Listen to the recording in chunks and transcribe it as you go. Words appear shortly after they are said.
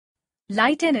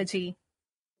Light energy.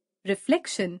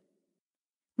 Reflection.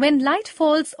 When light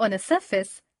falls on a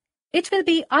surface, it will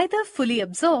be either fully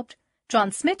absorbed,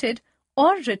 transmitted,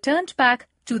 or returned back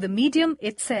to the medium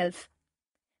itself.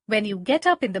 When you get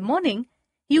up in the morning,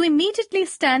 you immediately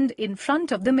stand in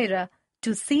front of the mirror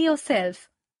to see yourself.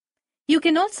 You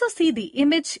can also see the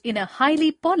image in a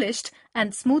highly polished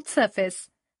and smooth surface,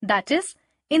 that is,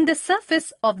 in the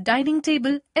surface of dining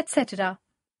table, etc.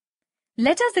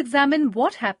 Let us examine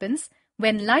what happens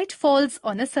when light falls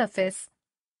on a surface.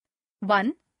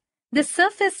 1. The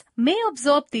surface may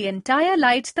absorb the entire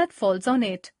light that falls on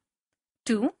it.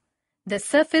 2. The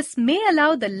surface may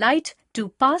allow the light to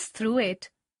pass through it.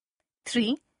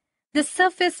 3. The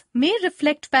surface may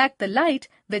reflect back the light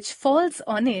which falls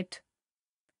on it.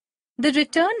 The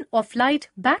return of light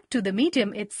back to the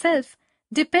medium itself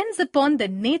depends upon the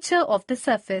nature of the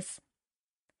surface.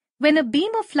 When a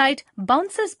beam of light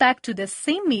bounces back to the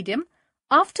same medium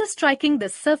after striking the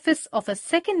surface of a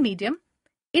second medium,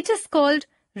 it is called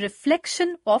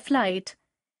reflection of light.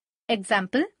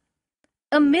 Example: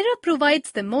 a mirror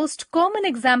provides the most common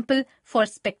example for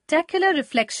spectacular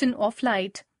reflection of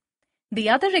light. The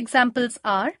other examples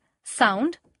are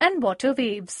sound and water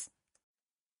waves.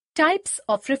 Types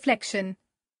of reflection.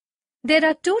 There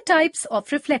are two types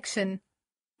of reflection.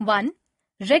 1.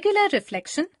 Regular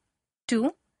reflection.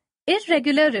 2.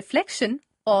 Irregular reflection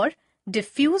or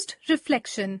diffused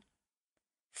reflection.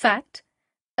 Fact: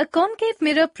 a concave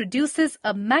mirror produces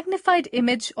a magnified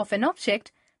image of an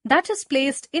object that is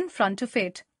placed in front of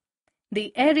it.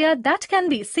 The area that can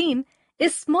be seen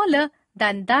is smaller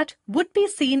than that would be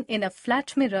seen in a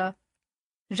flat mirror.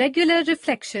 Regular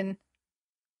reflection.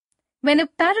 When a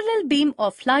parallel beam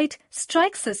of light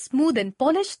strikes a smooth and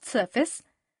polished surface,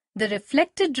 the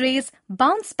reflected rays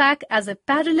bounce back as a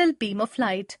parallel beam of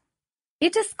light.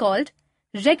 It is called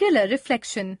regular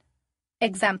reflection.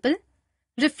 Example: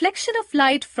 reflection of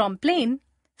light from plane,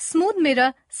 smooth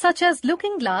mirror such as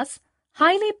looking glass,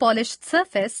 highly polished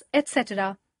surface,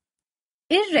 etc.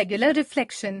 Irregular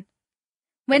reflection.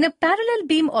 When a parallel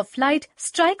beam of light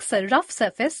strikes a rough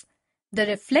surface, the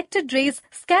reflected rays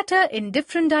scatter in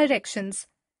different directions.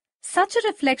 Such a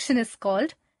reflection is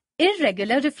called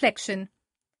irregular reflection.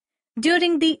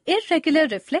 During the irregular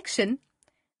reflection,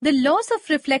 the laws of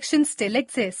reflection still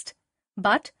exist,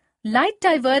 but light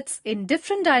diverts in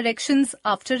different directions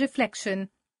after reflection.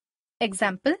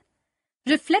 Example: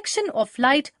 reflection of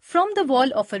light from the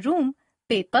wall of a room,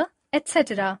 paper,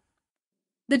 etc.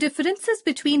 The differences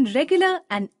between regular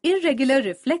and irregular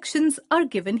reflections are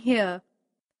given here.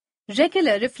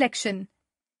 Regular reflection.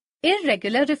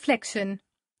 Irregular reflection.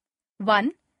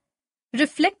 1.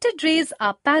 Reflected rays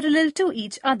are parallel to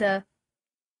each other.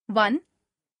 1.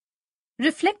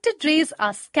 Reflected rays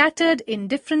are scattered in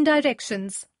different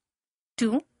directions.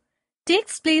 2.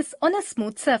 Takes place on a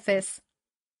smooth surface.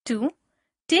 2.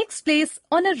 Takes place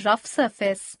on a rough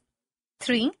surface.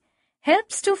 3.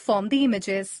 Helps to form the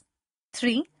images.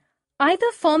 3.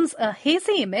 Either forms a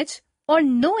hazy image or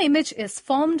no image is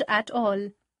formed at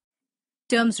all.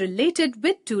 Terms related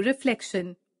to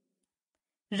reflection.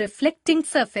 Reflecting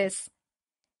surface.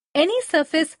 Any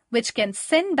surface which can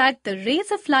send back the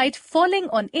rays of light falling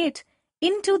on it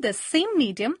into the same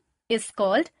medium is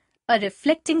called a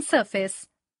reflecting surface.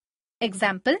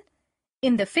 Example: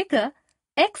 in the figure,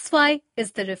 XY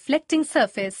is the reflecting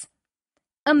surface.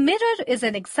 A mirror is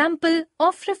an example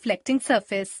of reflecting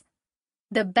surface.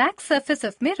 The back surface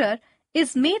of mirror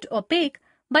is made opaque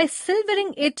by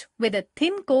silvering it with a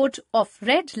thin coat of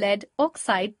red lead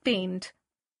oxide paint.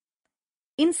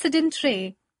 Incident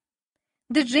ray.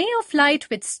 The ray of light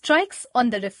which strikes on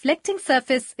the reflecting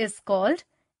surface is called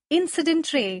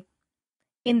incident ray.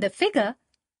 In the figure,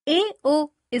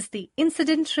 AO is the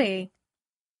incident ray.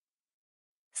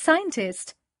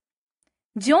 Scientist.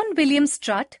 John William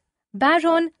Strutt,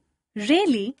 Baron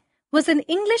Rayleigh, was an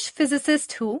English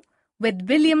physicist who, with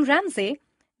William Ramsay,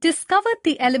 discovered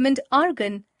the element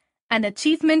argon, an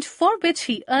achievement for which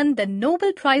he earned the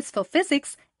Nobel Prize for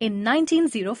Physics in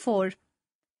 1904.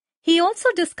 He also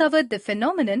discovered the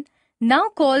phenomenon now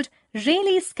called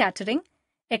Rayleigh scattering,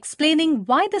 explaining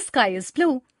why the sky is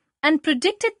blue, and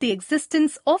predicted the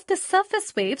existence of the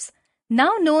surface waves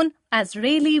now known as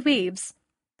Rayleigh waves.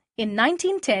 In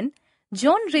 1910,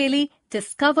 John Rayleigh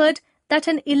discovered that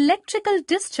an electrical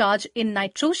discharge in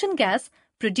nitrogen gas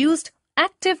produced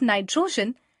active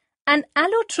nitrogen, an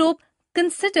allotrope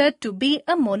considered to be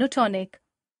a monotonic.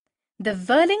 The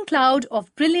whirling cloud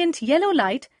of brilliant yellow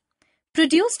light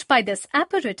produced by this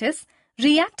apparatus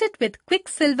reacted with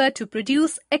quicksilver to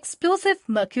produce explosive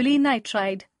mercury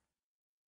nitride.